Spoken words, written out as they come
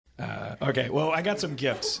Okay. Well, I got some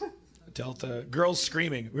gifts. Delta girls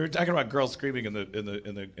screaming. We were talking about girls screaming in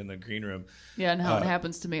the green room. Yeah, and how it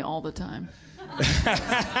happens to me all the time.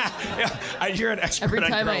 Yeah, you're an expert. Every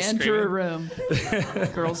time on I girls enter screaming. a room,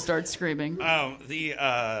 girls start screaming. Because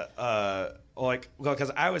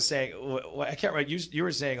I was saying, I can't remember. You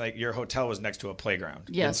were saying like your hotel was next to a playground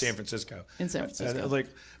in San Francisco. In San Francisco,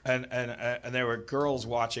 and there were girls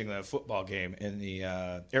watching the football game in the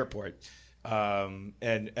airport. And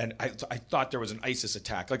I thought there was an ISIS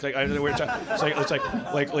attack. Like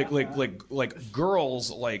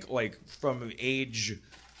girls like from age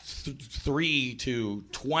 3 to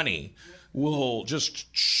 20 will just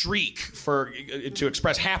shriek to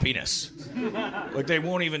express happiness. Like they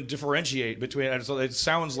won't even differentiate between. So it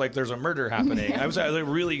sounds like there's a murder happening. I was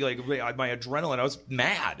really like my adrenaline. I was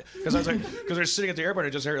mad because I was sitting at the airport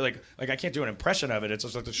and I just heard like I can't do an impression of it. It's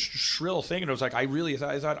just like this shrill thing, and it was like I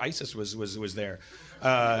thought ISIS was there.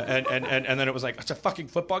 And then it was like, it's a fucking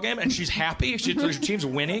football game, and she's happy. Her team's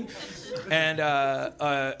winning, and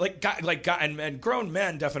and grown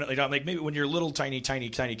men definitely don't. Like maybe when you're little tiny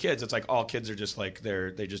kids, it's like all kids are just like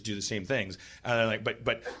they just do the same things.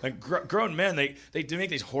 But grown men, they do make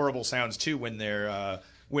these horrible sounds too when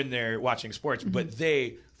they're watching sports. Mm-hmm. But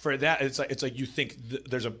for that, it's like you think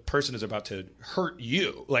there's a person is about to hurt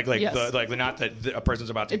you, not that a person's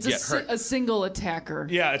about to get hurt. It's a single attacker.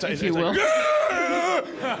 Yeah, it's you will. Like,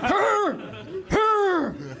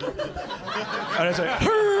 and it's like,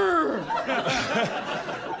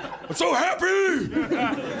 I'm so happy,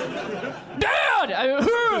 Dad. Yeah.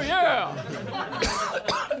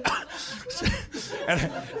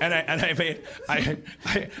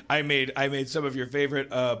 I made some of your favorite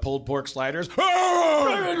pulled pork sliders.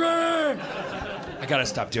 I gotta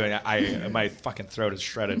stop doing it. My fucking throat is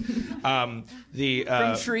shredded. From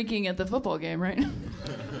shrieking at the football game, right?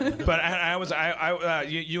 But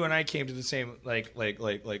you and I came to the same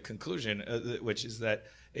conclusion, which is that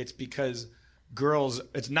it's because girls.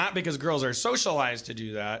 It's not because girls are socialized to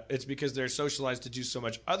do that. It's because they're socialized to do so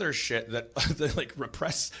much other shit that like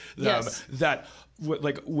repress them. Yes. That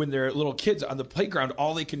when they're little kids on the playground,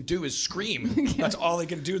 all they can do is scream. Yeah. That's all they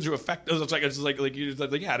can do to affect. It's like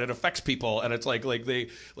it affects people, and it's like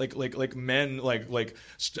men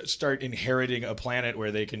start inheriting a planet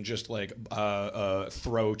where they can just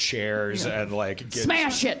throw chairs and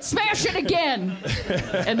smash it again,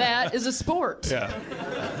 and that is a sport. Yeah.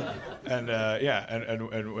 And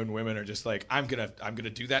when women are just like, I'm gonna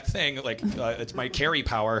do that thing, it's my carry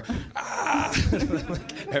power.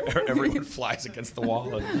 Everyone flies against the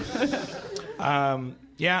wall.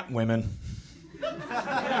 Women.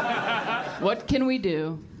 What can we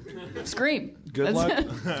do? Scream. Good luck.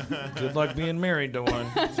 Good luck being married to one.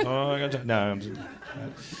 No,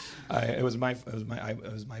 it was my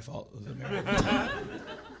fault.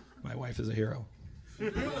 My wife is a hero.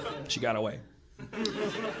 She got away.